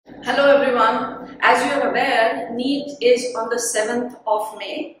everyone, as you are aware, NEET is on the 7th of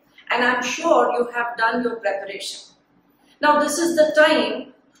May and I'm sure you have done your preparation. Now this is the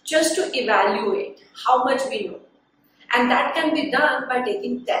time just to evaluate how much we know, and that can be done by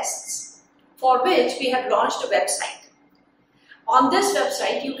taking tests, for which we have launched a website. On this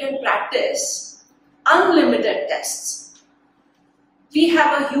website you can practice unlimited tests. We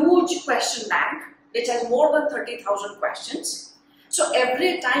have a huge question bank which has more than 30,000 questions. So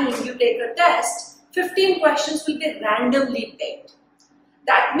every time you take a test, 15 questions will be randomly picked.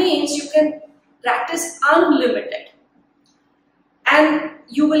 That means you can practice unlimited and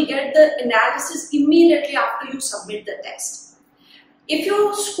you will get the analysis immediately after you submit the test. If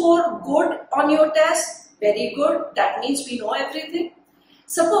you score good on your test, very good, that means we know everything.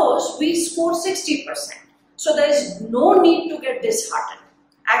 Suppose we score 60%, so there is no need to get disheartened.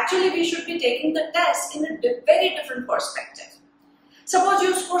 Actually, we should be taking the test in a very different perspective. Suppose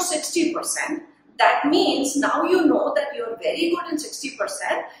you score 60%, that means now you know that you are very good in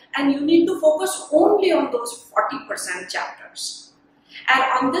 60% and you need to focus only on those 40% chapters. And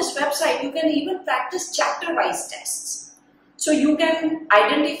on this website, you can even practice chapter-wise tests. So you can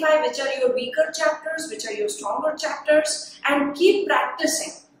identify which are your weaker chapters, which are your stronger chapters, and keep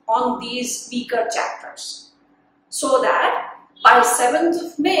practicing on these weaker chapters. So that by 7th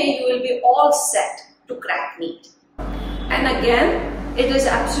of May, you will be all set to crack NEET. And again, it is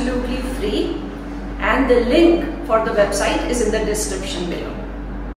absolutely free and the link for the website is in the description below.